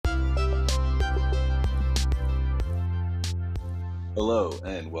Hello,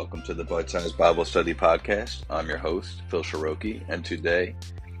 and welcome to the Bite Size Bible Study Podcast. I'm your host, Phil Shiroki, and today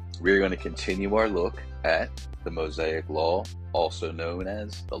we're going to continue our look at the Mosaic Law, also known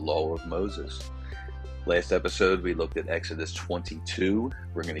as the Law of Moses. Last episode, we looked at Exodus 22.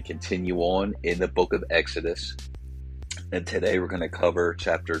 We're going to continue on in the book of Exodus, and today we're going to cover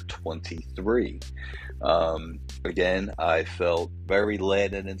chapter 23. Again, I felt very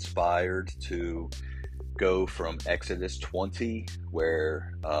led and inspired to go from Exodus 20,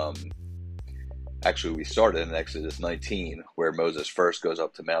 where actually we started in Exodus 19, where Moses first goes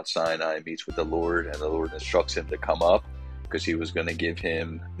up to Mount Sinai and meets with the Lord, and the Lord instructs him to come up because he was going to give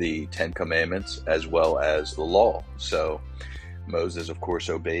him the 10 commandments as well as the law. So Moses, of course,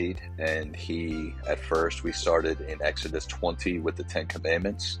 obeyed, and at first we started in Exodus 20 with the 10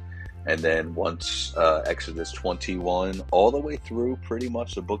 commandments, and then once Exodus 21 all the way through pretty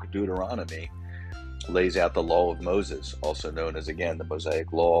much the book of Deuteronomy lays out the Law of Moses, also known as, again, the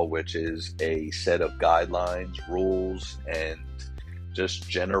Mosaic Law, which is a set of guidelines, rules, and just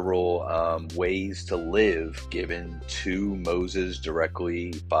general ways to live given to Moses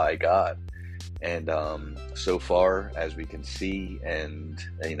directly by God. And so far, as we can see, and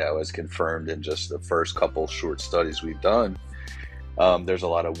as confirmed in just the first couple short studies we've done, there's a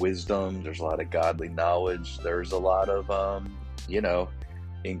lot of wisdom, there's a lot of godly knowledge, there's a lot of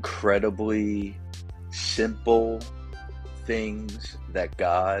incredibly simple things that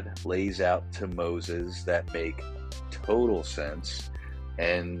God lays out to Moses that make total sense,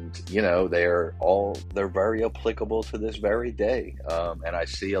 and they're very applicable to this very day, and I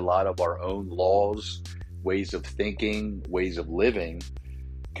see a lot of our own laws, ways of thinking, ways of living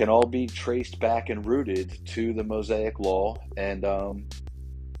can all be traced back and rooted to the Mosaic Law and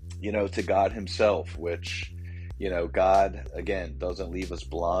to God himself, which God, again, doesn't leave us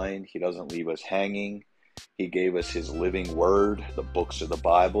blind. He doesn't leave us hanging. He gave us his living word, the books of the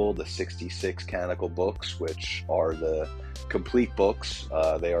Bible, the 66 canonical books, which are the complete books.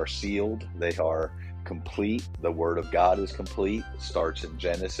 They are sealed. They are complete. The word of God is complete. It starts in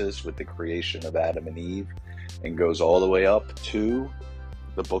Genesis with the creation of Adam and Eve and goes all the way up to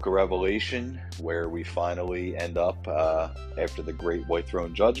the book of Revelation, where we finally end up after the great white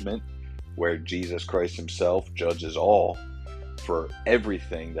throne judgment, where Jesus Christ himself judges all for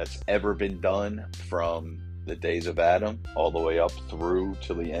everything that's ever been done from the days of Adam all the way up through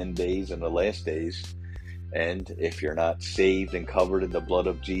to the end days and the last days. And if you're not saved and covered in the blood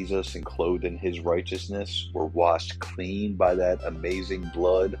of Jesus and clothed in his righteousness, or washed clean by that amazing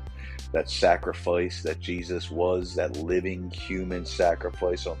blood, that sacrifice that Jesus was, that living human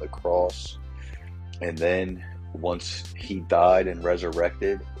sacrifice on the cross, and then once he died and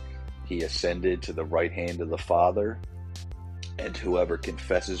resurrected, he ascended to the right hand of the Father, and whoever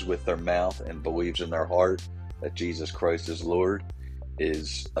confesses with their mouth and believes in their heart that Jesus Christ is Lord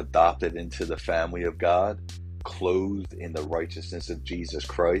is adopted into the family of God, clothed in the righteousness of Jesus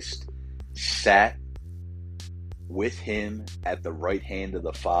Christ, sat with him at the right hand of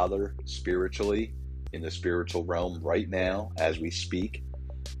the Father spiritually, in the spiritual realm right now as we speak.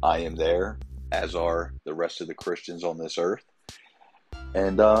 I am there, as are the rest of the Christians on this earth.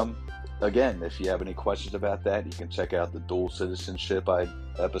 And again, if you have any questions about that, you can check out the dual citizenship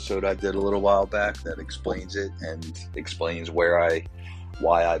episode I did a little while back that explains it and explains why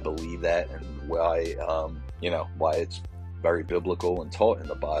I believe that, and why why it's very biblical and taught in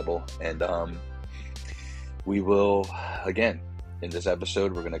the Bible. And we will, again, in this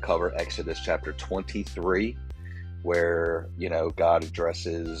episode, we're going to cover Exodus chapter 23, where God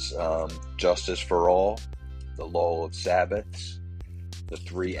addresses justice for all, the law of Sabbaths, the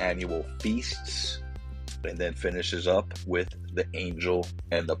 3 annual feasts, and then finishes up with the angel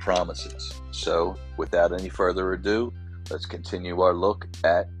and the promises. So without any further ado, let's continue our look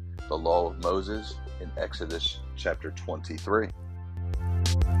at the Law of Moses in Exodus chapter 23.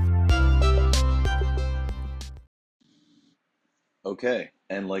 Okay,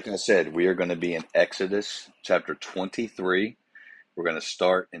 and like I said, we are going to be in Exodus chapter 23. We're going to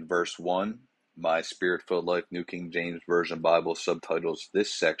start in verse 1. My Spirit-Filled Life New King James Version Bible subtitles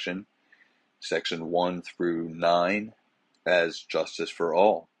this section 1 through 9, as justice for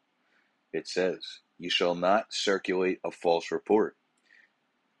all. It says, "You shall not circulate a false report.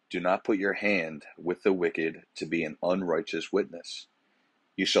 Do not put your hand with the wicked to be an unrighteous witness.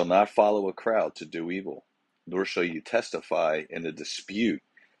 You shall not follow a crowd to do evil, nor shall you testify in a dispute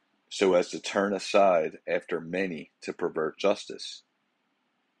so as to turn aside after many to pervert justice.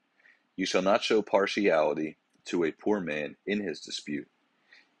 You shall not show partiality to a poor man in his dispute.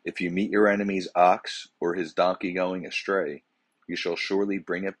 If you meet your enemy's ox or his donkey going astray, you shall surely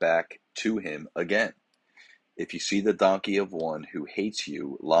bring it back to him again. If you see the donkey of one who hates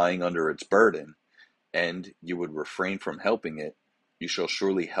you lying under its burden, and you would refrain from helping it, you shall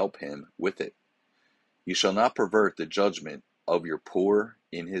surely help him with it. You shall not pervert the judgment of your poor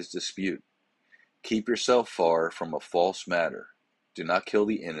in his dispute. Keep yourself far from a false matter. Do not kill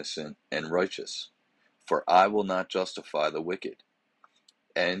the innocent and righteous, for I will not justify the wicked.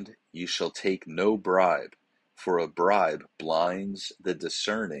 And you shall take no bribe, for a bribe blinds the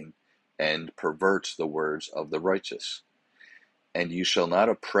discerning and perverts the words of the righteous. And you shall not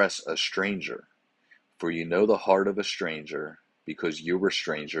oppress a stranger, for you know the heart of a stranger, because you were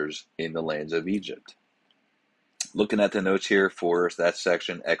strangers in the lands of Egypt. Looking at the notes here for that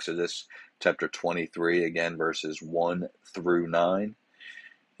section, Exodus chapter 23, again, verses 1 through 9.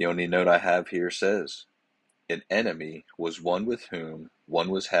 The only note I have here says, an enemy was one with whom one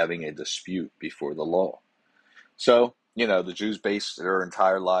was having a dispute before the law. So, the Jews based their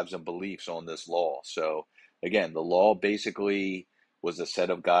entire lives and beliefs on this law. So, again, the law basically was a set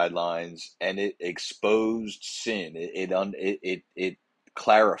of guidelines, and it exposed sin. It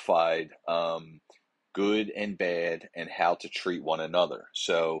clarified good and bad and how to treat one another.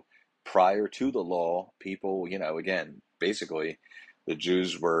 So, prior to the law, people, again, basically, the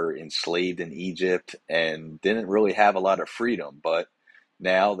Jews were enslaved in Egypt and didn't really have a lot of freedom, but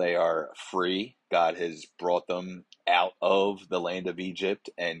now they are free. God has brought them out of the land of Egypt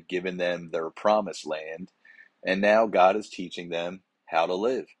and given them their promised land. And now God is teaching them how to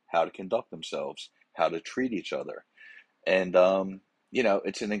live, how to conduct themselves, how to treat each other. And,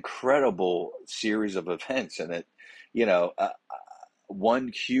 it's an incredible series of events. And you know, uh, one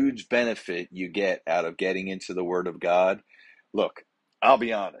huge benefit you get out of getting into the Word of God. Look, I'll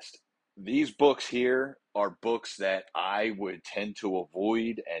be honest. These books here are books that I would tend to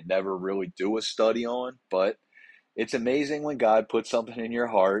avoid and never really do a study on, but it's amazing when God puts something in your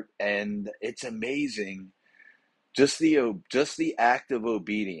heart, and it's amazing just the act of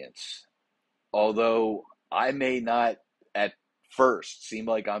obedience. Although I may not at first seem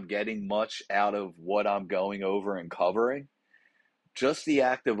like I'm getting much out of what I'm going over and covering, just the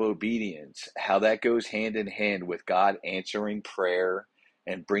act of obedience, how that goes hand in hand with God answering prayer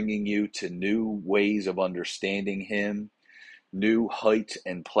and bringing you to new ways of understanding Him, new heights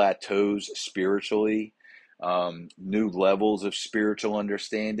and plateaus spiritually, new levels of spiritual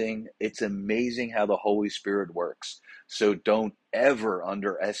understanding. It's amazing how the Holy Spirit works. So don't ever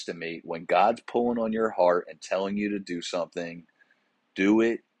underestimate when God's pulling on your heart and telling you to do something. Do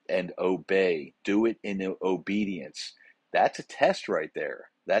it and obey. Do it in obedience. That's a test right there.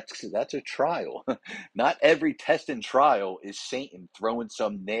 That's a trial. Not every test and trial is Satan throwing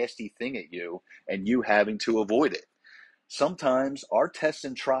some nasty thing at you and you having to avoid it. Sometimes our tests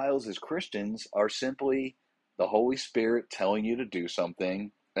and trials as Christians are simply the Holy Spirit telling you to do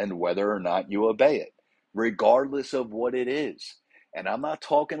something and whether or not you obey it, regardless of what it is. And I'm not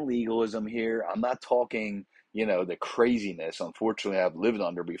talking legalism here. I'm not talking, the craziness, unfortunately, I've lived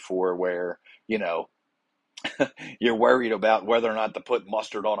under before where, you know, you're worried about whether or not to put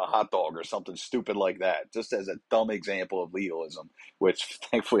mustard on a hot dog or something stupid like that, just as a dumb example of legalism, which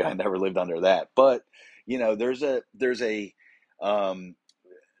thankfully I never lived under that. But, there's a um,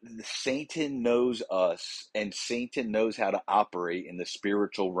 Satan knows us, and Satan knows how to operate in the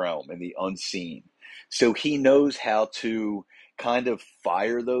spiritual realm, in the unseen. So he knows how to kind of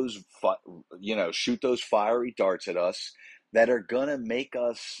fire those, shoot those fiery darts at us that are going to make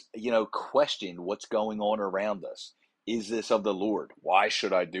us, question what's going on around us. Is this of the Lord? Why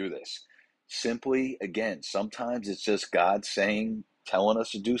should I do this? Simply, again, sometimes it's just God saying, telling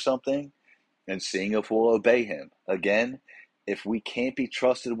us to do something and seeing if we'll obey him. Again, if we can't be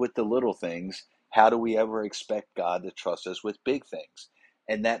trusted with the little things, how do we ever expect God to trust us with big things?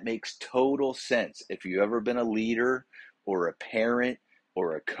 And that makes total sense. If you've ever been a leader or a parent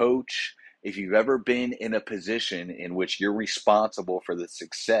or a coach, if you've ever been in a position in which you're responsible for the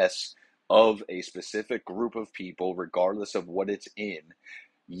success of a specific group of people, regardless of what it's in,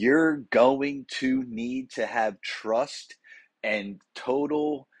 you're going to need to have trust and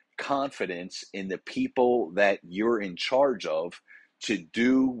total confidence in the people that you're in charge of to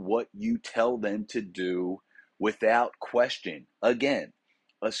do what you tell them to do without question. Again,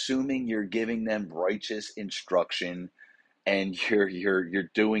 assuming you're giving them righteous instruction and you're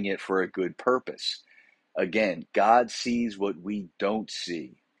doing it for a good purpose. Again, God sees what we don't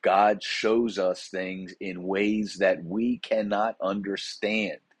see. God shows us things in ways that we cannot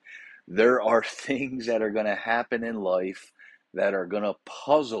understand. There are things that are going to happen in life that are going to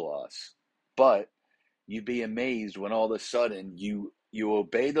puzzle us, but you'd be amazed when all of a sudden you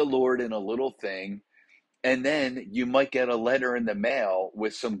obey the Lord in a little thing, And then you might get a letter in the mail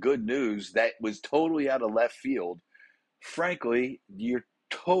with some good news that was totally out of left field. Frankly, you're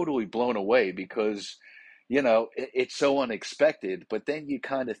totally blown away because, it's so unexpected. But then you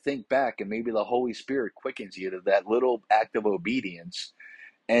kind of think back, and maybe the Holy Spirit quickens you to that little act of obedience.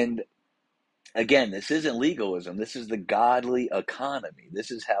 And again, this isn't legalism. This is the godly economy.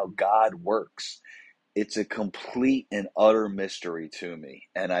 This is how God works. It's a complete and utter mystery to me,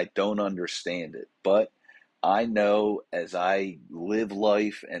 and I don't understand it. But I know as I live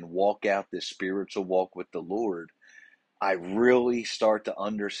life and walk out this spiritual walk with the Lord, I really start to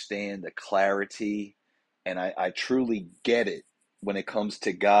understand the clarity, and I truly get it when it comes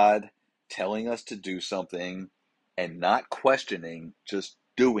to God telling us to do something and not questioning, just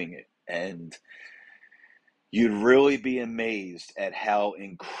doing it. And you'd really be amazed at how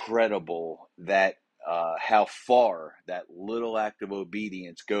incredible that, how far that little act of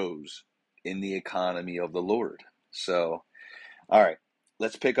obedience goes in the economy of the Lord. So, all right,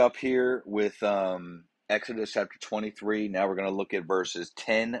 let's pick up here with Exodus chapter 23. Now we're going to look at verses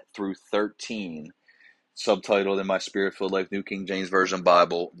 10 through 13, subtitled in my Spirit Filled Life New King James Version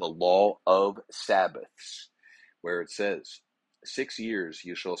Bible, The Law of Sabbaths, where it says, 6 years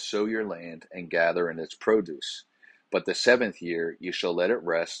you shall sow your land and gather in its produce, but the seventh year you shall let it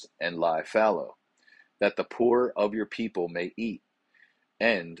rest and lie fallow, that the poor of your people may eat,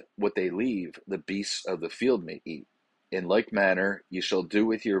 and what they leave the beasts of the field may eat. In like manner you shall do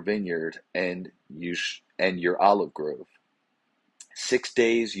with your vineyard and your olive grove. 6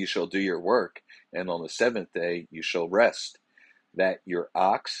 days you shall do your work, and on the seventh day you shall rest, that your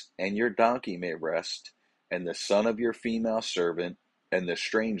ox and your donkey may rest, and the son of your female servant and the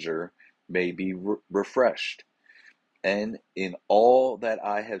stranger may be refreshed. And in all that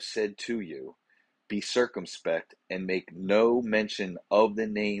I have said to you, be circumspect, and make no mention of the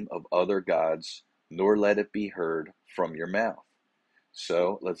name of other gods, nor let it be heard from your mouth.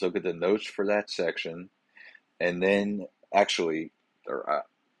 So let's look at the notes for that section. And then, actually, there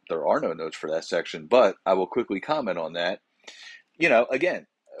are no notes for that section, but I will quickly comment on that. Again,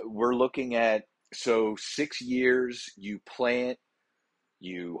 we're looking at, so 6 years, you plant,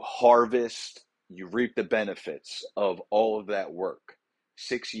 you harvest, you reap the benefits of all of that work.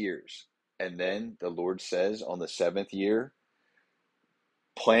 6 years. And then the Lord says on the seventh year,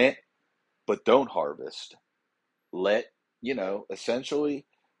 plant, but don't harvest. Let, essentially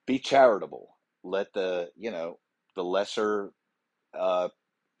be charitable. Let the lesser, uh,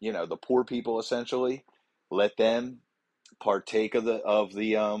 the poor people essentially, let them partake of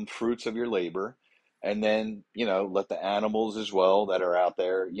the fruits of your labor, and then let the animals as well that are out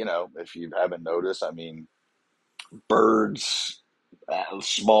there, if you haven't noticed, I mean, birds,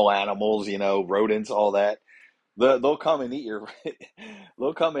 small animals, rodents, all that, they'll come and eat your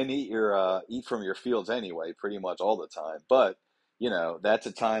they'll come and eat from your fields anyway, pretty much all the time. But that's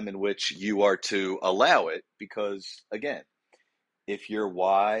a time in which you are to allow it, because again, if you're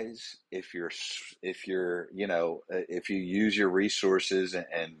wise, if you use your resources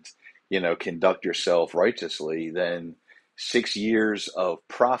and conduct yourself righteously, then 6 years of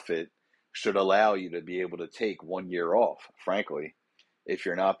profit should allow you to be able to take 1 year off. Frankly, if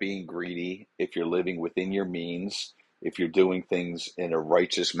you're not being greedy, if you're living within your means, if you're doing things in a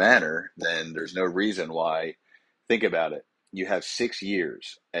righteous manner, then there's no reason why. Think about it. You have 6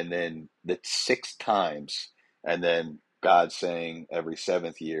 years, and then the 6 times, and then God saying every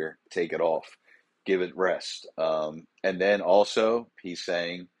seventh year, take it off, give it rest. And then also, he's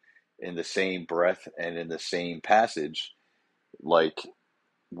saying in the same breath and in the same passage, like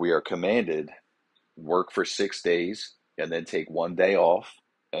we are commanded, work for 6 days and then take one day off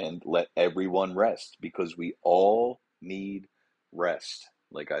and let everyone rest, because we all need rest.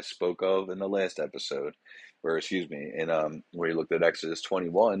 Like I spoke of in the last episode, or excuse me, in where you looked at Exodus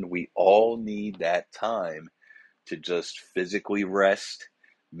 21, we all need that time to just physically rest,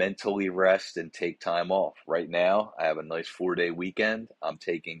 mentally rest, and take time off. Right now, I have a nice 4-day weekend. I'm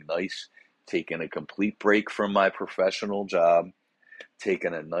taking a complete break from my professional job,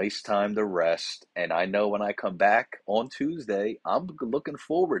 taking a nice time to rest. And I know when I come back on Tuesday, I'm looking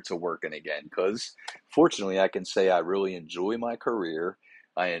forward to working again, because fortunately, I can say I really enjoy my career.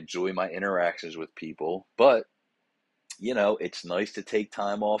 I enjoy my interactions with people, but it's nice to take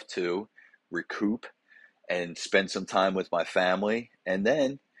time off too, recoup, and spend some time with my family. And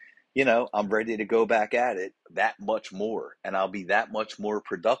then, I'm ready to go back at it that much more, and I'll be that much more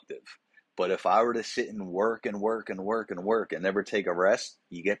productive. But if I were to sit and work and work and work and work and never take a rest,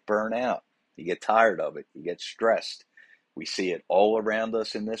 you get burnt out. You get tired of it. You get stressed. We see it all around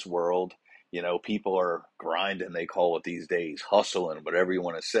us in this world. People are grinding, they call it these days, hustling, whatever you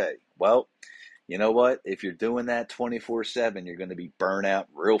want to say. Well, you know what? If you're doing that 24/7, you're going to be burnt out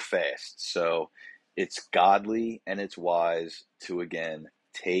real fast. So it's godly and it's wise to, again,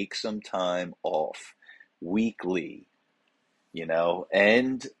 take some time off weekly,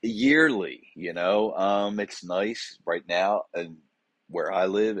 and yearly, it's nice right now. And where I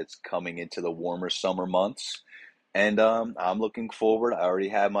live, it's coming into the warmer summer months. And I'm looking forward. I already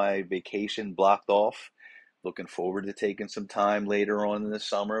have my vacation blocked off. Looking forward to taking some time later on in the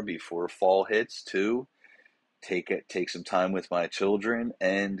summer before fall hits to take some time with my children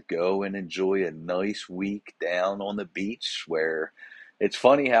and go and enjoy a nice week down on the beach where it's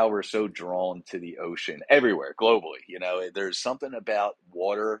funny how we're so drawn to the ocean everywhere globally. There's something about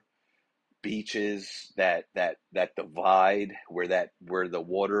water, beaches that divide where the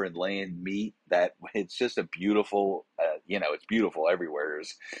water and land meet, that it's just a beautiful, it's beautiful everywhere.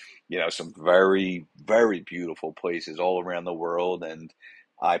 There's some very, very beautiful places all around the world, and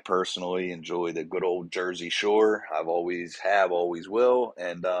I personally enjoy the good old Jersey Shore. I've always have, always will.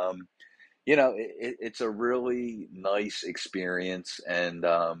 And it's a really nice experience. And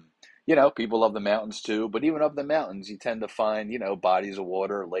people love the mountains too, but even up the mountains you tend to find bodies of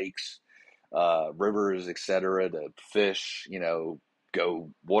water, lakes, rivers, etc., to fish,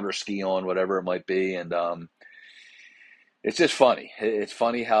 go water ski on, whatever it might be. And it's just funny. It's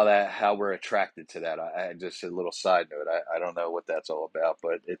funny how we're attracted to that. I just a little side note. I don't know what that's all about,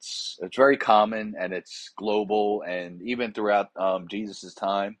 but it's very common and it's global. And even throughout Jesus's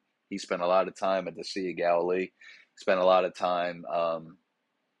time, he spent a lot of time at the Sea of Galilee. Spent a lot of time, on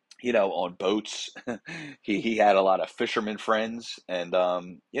boats. He had a lot of fisherman friends, and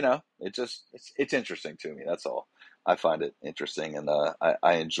it's interesting to me. That's all. I find it interesting, and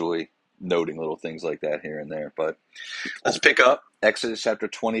I enjoy noting little things like that here and there. But let's pick up Exodus chapter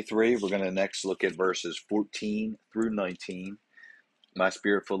 23. We're going to next look at verses 14 through 19. My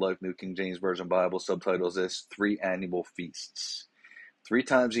Spirit Filled Life New King James Version Bible subtitles this: 3 annual feasts. 3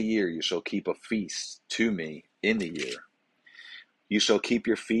 times a year you shall keep a feast to me in the year. You shall keep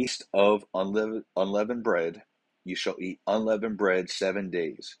your feast of unleavened bread. You shall eat unleavened bread 7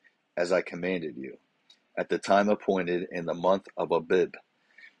 days, as I commanded you, at the time appointed in the month of Abib.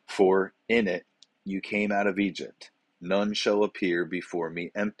 For in it you came out of Egypt. None shall appear before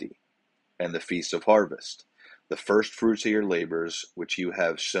me empty. And the feast of harvest, the first fruits of your labors, which you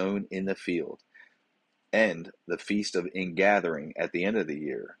have sown in the field, and the feast of ingathering at the end of the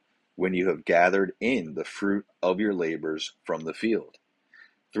year, when you have gathered in the fruit of your labors from the field.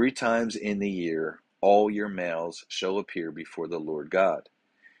 3 times in the year all your males shall appear before the Lord God.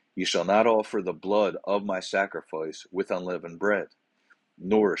 You shall not offer the blood of my sacrifice with unleavened bread,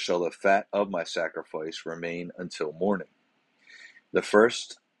 nor shall the fat of my sacrifice remain until morning. The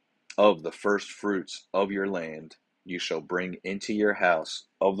first of the first fruits of your land you shall bring into your house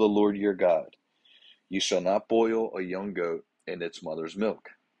of the Lord your God. You shall not boil a young goat in its mother's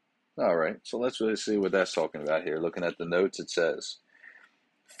milk. All right, so let's really see what that's talking about here. Looking at the notes, it says,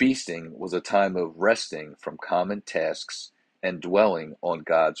 feasting was a time of resting from common tasks and dwelling on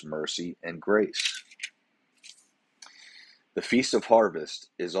God's mercy and grace. The Feast of Harvest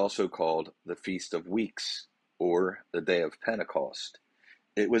is also called the Feast of Weeks, or the Day of Pentecost.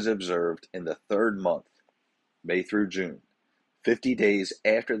 It was observed in the 3rd month, May through June, 50 days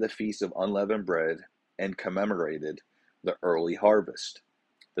after the Feast of Unleavened Bread, and commemorated the early harvest.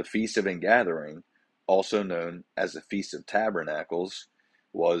 The Feast of Ingathering, also known as the Feast of Tabernacles,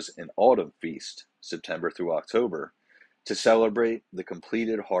 was an autumn feast, September through October, to celebrate the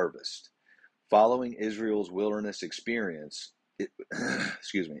completed harvest. Following Israel's wilderness experience, it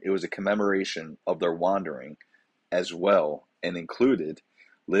was a commemoration of their wandering as well, and included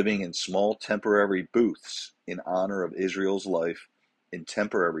living in small temporary booths in honor of Israel's life in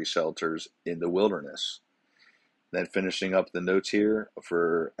temporary shelters in the wilderness. Then finishing up the notes here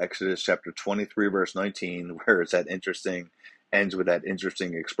for Exodus chapter 23, verse 19, where ends with that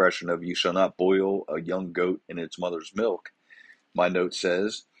interesting expression of, you shall not boil a young goat in its mother's milk. My note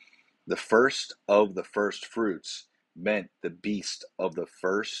says, the first of the first fruits meant the beast of the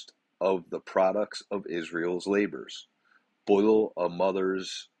first of the products of Israel's labors. Boil a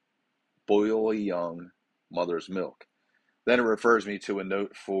young mother's milk. Then it refers me to a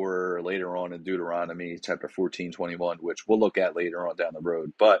note for later on in Deuteronomy chapter 14:21, which we'll look at later on down the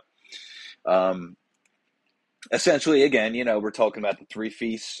road. But essentially, again, we're talking about the 3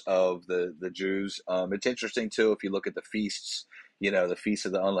 feasts of the Jews. It's interesting too if you look at the feasts. The Feast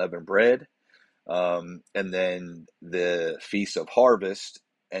of the Unleavened Bread, and then the Feast of Harvest,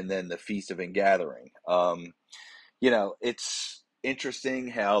 and then the Feast of Ingathering. It's interesting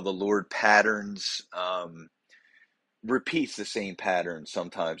how the Lord patterns repeats the same pattern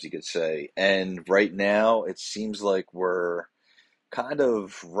sometimes, you could say. And right now, it seems like we're kind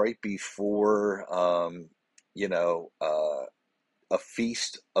of right before, you know, a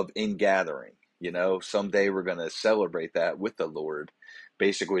feast of ingathering. You know, someday we're going to celebrate that with the Lord.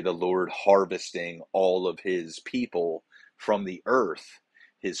 Basically, the Lord harvesting all of his people from the earth,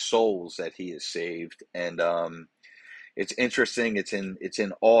 his souls that he has saved. And it's interesting. It's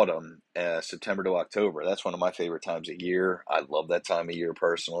in autumn, September to October. That's one of my favorite times of year. I love that time of year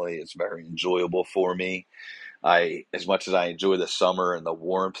personally. It's very enjoyable for me. As much as I enjoy the summer and the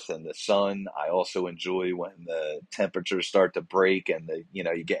warmth and the sun, I also enjoy when the temperatures start to break and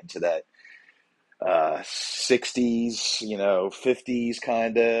you get into that 60s, 50s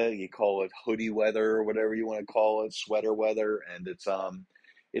kind of. You call it hoodie weather or whatever you want to call it, sweater weather, and it's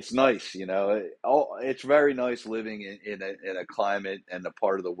nice. It's very nice living in a climate and a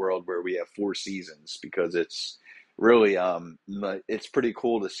part of the world where we have four seasons, because it's really it's pretty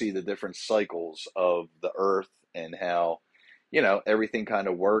cool to see the different cycles of the earth and how everything kind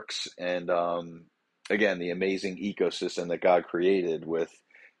of works, and again, the amazing ecosystem that God created, with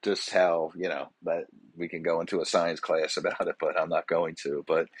just how that we can go into a science class about it, but I'm not going to.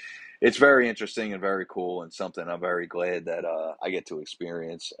 But it's very interesting and very cool, and something I'm very glad that I get to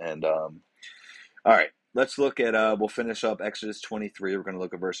experience. And all right, let's look at we'll finish up Exodus 23. We're going to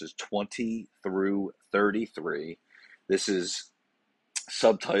look at verses 20 through 33. This is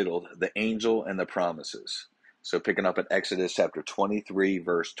subtitled "The Angel and the Promises." So picking up at Exodus chapter 23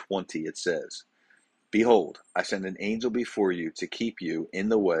 verse 20, it says, "Behold, I send an angel before you to keep you in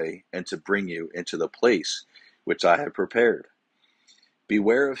the way and to bring you into the place which I have prepared.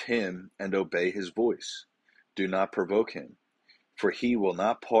 Beware of him and obey his voice. Do not provoke him, for he will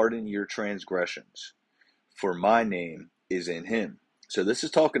not pardon your transgressions, for my name is in him." So this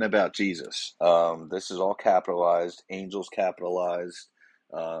is talking about Jesus. This is all capitalized, angels capitalized.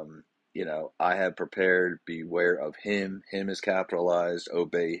 I have prepared, beware of him. Him is capitalized,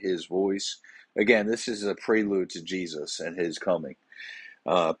 obey his voice. Again, this is a prelude to Jesus and his coming.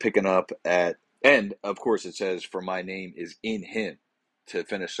 Picking up and of course it says, "For my name is in him," to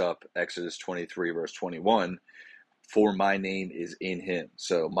finish up Exodus 23, verse 21. "For my name is in him."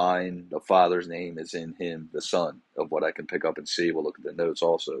 So mine, the Father's name is in him, the Son, of what I can pick up and see. We'll look at the notes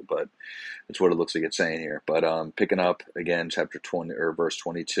also, but it's what it looks like it's saying here. But picking up again, chapter 20 or verse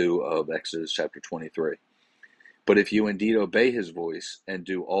 22 of Exodus chapter 23. "But if you indeed obey his voice and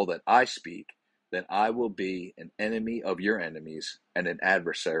do all that I speak, then I will be an enemy of your enemies and an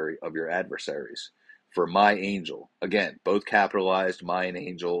adversary of your adversaries. For my angel," again, both capitalized, my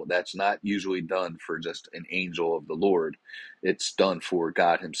angel. That's not usually done for just an angel of the Lord. It's done for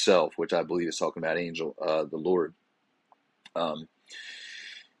God himself, which I believe is talking about angel, the Lord.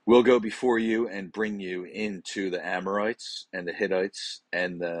 "Will go before you and bring you into the Amorites and the Hittites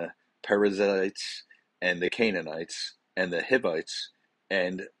and the Perizzites and the Canaanites and the Hivites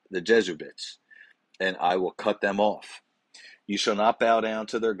and the Jebusites, and I will cut them off. You shall not bow down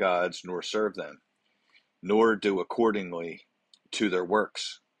to their gods, nor serve them, nor do accordingly to their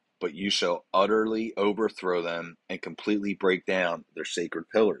works, but you shall utterly overthrow them and completely break down their sacred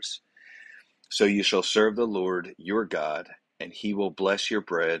pillars. So you shall serve the Lord your God, and he will bless your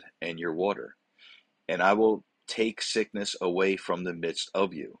bread and your water. And I will take sickness away from the midst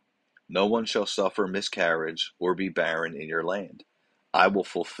of you. No one shall suffer miscarriage or be barren in your land. I will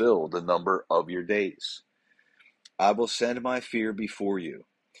fulfill the number of your days. I will send my fear before you.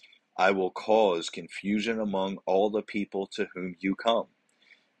 I will cause confusion among all the people to whom you come,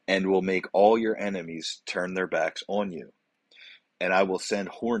 and will make all your enemies turn their backs on you. And I will send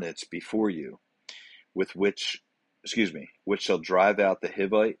hornets before you, with which shall drive out the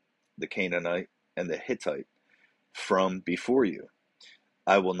Hivite, the Canaanite, and the Hittite from before you.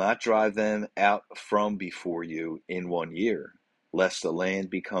 I will not drive them out from before you in 1 year, lest the land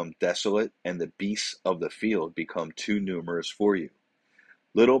become desolate and the beasts of the field become too numerous for you.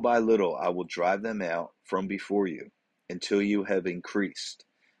 Little by little I will drive them out from before you, until you have increased,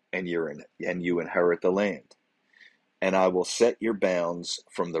 and you inherit the land. And I will set your bounds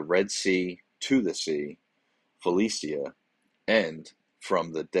from the Red Sea to the sea, Philistia, and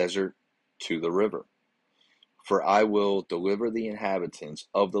from the desert to the river. For I will deliver the inhabitants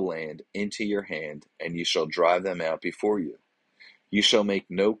of the land into your hand, and you shall drive them out before you. You shall make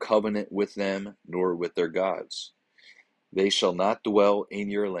no covenant with them, nor with their gods. They shall not dwell in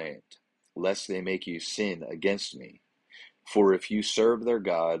your land, lest they make you sin against me. For if you serve their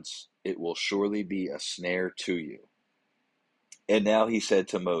gods, it will surely be a snare to you." And now he said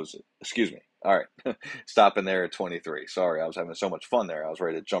to Moses, excuse me, all right, stopping there at 23. Sorry, I was having so much fun there. I was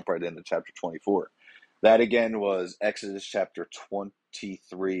ready to jump right into chapter 24. That again was Exodus chapter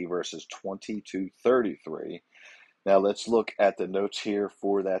 23, verses 20 to 33. Now let's look at the notes here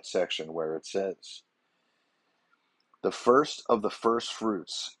for that section where it says, the first of the first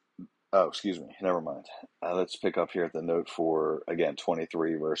fruits. Oh, excuse me. Never mind. Let's pick up here at the note for, again,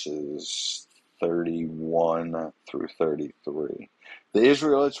 23 verses 31 through 33. The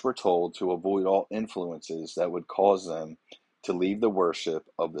Israelites were told to avoid all influences that would cause them to leave the worship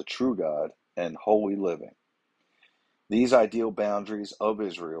of the true God and holy living. These ideal boundaries of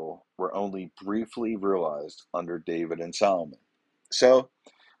Israel were only briefly realized under David and Solomon. So,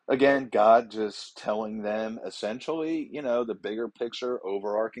 again, God just telling them essentially, the bigger picture,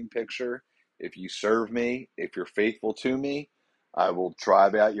 overarching picture. If you serve me, if you're faithful to me, I will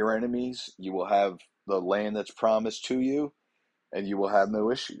drive out your enemies. You will have the land that's promised to you, and you will have no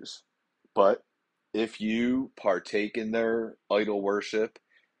issues. But if you partake in their idol worship,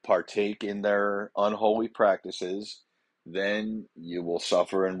 partake in their unholy practices, then you will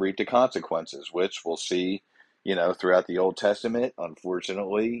suffer and reap the consequences, which we'll see, throughout the Old Testament.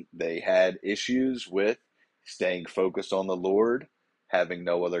 Unfortunately, they had issues with staying focused on the Lord, having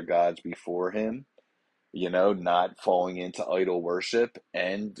no other gods before him, not falling into idol worship.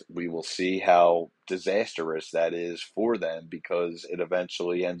 And we will see how disastrous that is for them, because it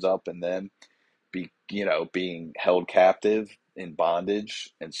eventually ends up in them being held captive in bondage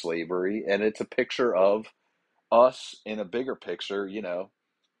and slavery. And it's a picture of us in a bigger picture.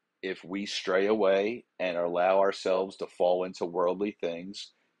 If we stray away and allow ourselves to fall into worldly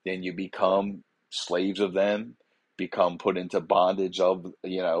things, then you become slaves of them, become put into bondage of,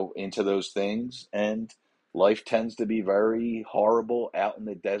 into those things. And life tends to be very horrible out in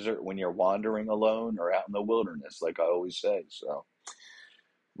the desert when you're wandering alone, or out in the wilderness, like I always say. So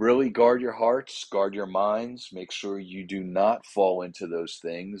really guard your hearts, guard your minds, make sure you do not fall into those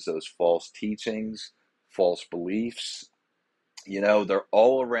things, those false teachings, false beliefs. They're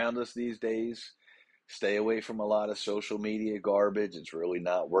all around us these days. Stay away from a lot of social media garbage. It's really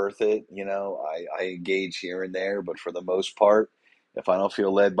not worth it. I engage here and there, but for the most part, if I don't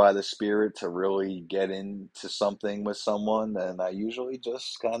feel led by the Spirit to really get into something with someone, then I usually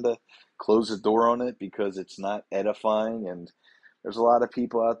just kind of close the door on it, because it's not edifying. And there's a lot of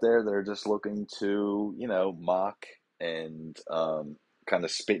people out there that are just looking to, mock and kind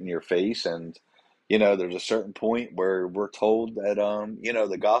of spit in your face. And there's a certain point where we're told that,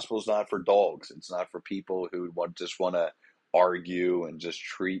 the gospel's not for dogs. It's not for people who just want to argue and just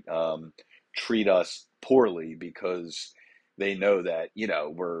treat us poorly, because they know that,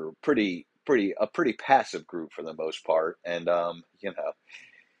 we're a pretty passive group for the most part. And,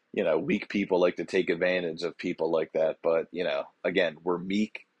 weak people like to take advantage of people like that. But, again, we're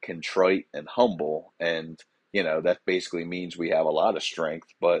meek, contrite, and humble. And, that basically means we have a lot of strength,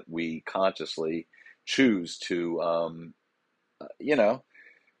 but we consciously choose to, you know,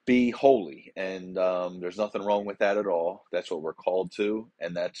 be holy. And there's nothing wrong with that at all. That's what we're called to.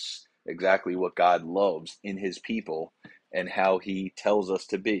 And that's exactly what God loves in his people, and how he tells us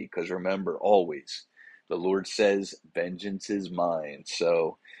to be. Because remember, always, the Lord says, vengeance is mine.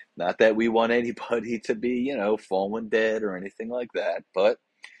 So, not that we want anybody to be, fallen dead or anything like that, but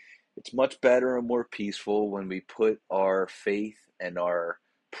it's much better and more peaceful when we put our faith and our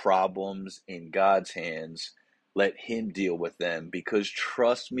problems in God's hands, let him deal with them. Because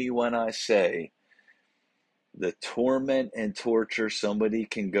trust me when I say, the torment and torture somebody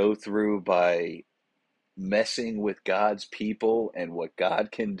can go through by messing with God's people, and what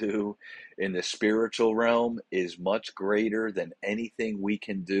God can do in the spiritual realm, is much greater than anything we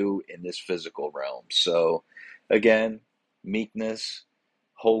can do in this physical realm. So, again, meekness,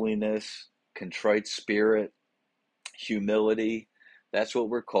 holiness, contrite spirit, humility. That's what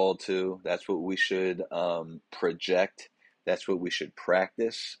we're called to. That's what we should project. That's what we should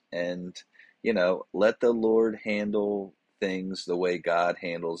practice. And, let the Lord handle things the way God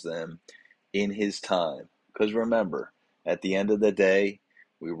handles them in his time. Because remember, at the end of the day,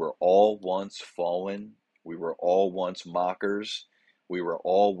 we were all once fallen. We were all once mockers. We were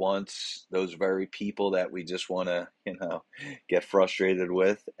all once those very people that we just want to, get frustrated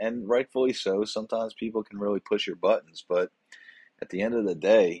with. And rightfully so. Sometimes people can really push your buttons. But at the end of the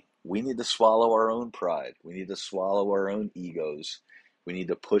day, we need to swallow our own pride. We need to swallow our own egos. We need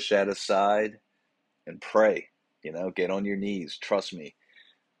to push that aside and pray. Get on your knees. Trust me,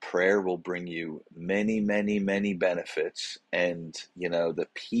 prayer will bring you many, many, many benefits. And, the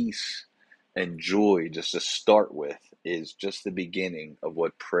peace and joy, just to start with, is just the beginning of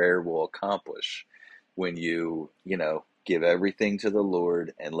what prayer will accomplish when you give everything to the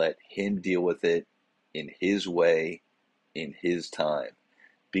Lord and let him deal with it in his way, in his time.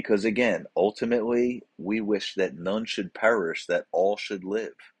 Because again, ultimately, we wish that none should perish, that all should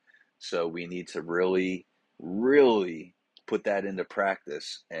live. So we need to really, really put that into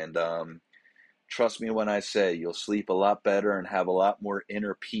practice. And trust me when I say you'll sleep a lot better and have a lot more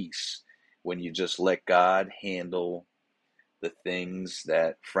inner peace when you just let God handle the things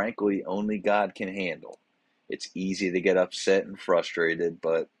that, frankly, only God can handle. It's easy to get upset and frustrated,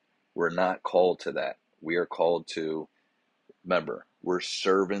 but we're not called to that. We are called to, remember, we're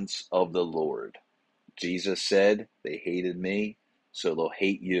servants of the Lord. Jesus said, they hated me, so they'll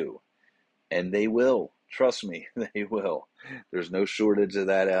hate you. And they will. Trust me, they will. There's no shortage of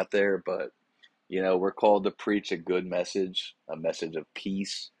that out there, but we're called to preach a good message, a message of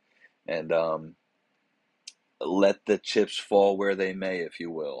peace, and let the chips fall where they may, if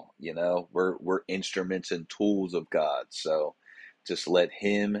you will. We're instruments and tools of God. So just let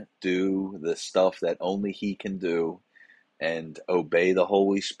Him do the stuff that only He can do, and obey the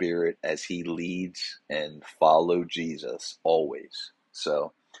Holy Spirit as He leads, and follow Jesus always.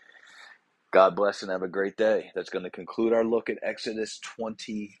 So God bless and have a great day. That's going to conclude our look at Exodus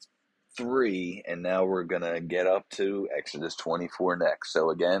 23, and now we're going to get up to Exodus 24 next.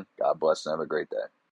 So again, God bless and have a great day.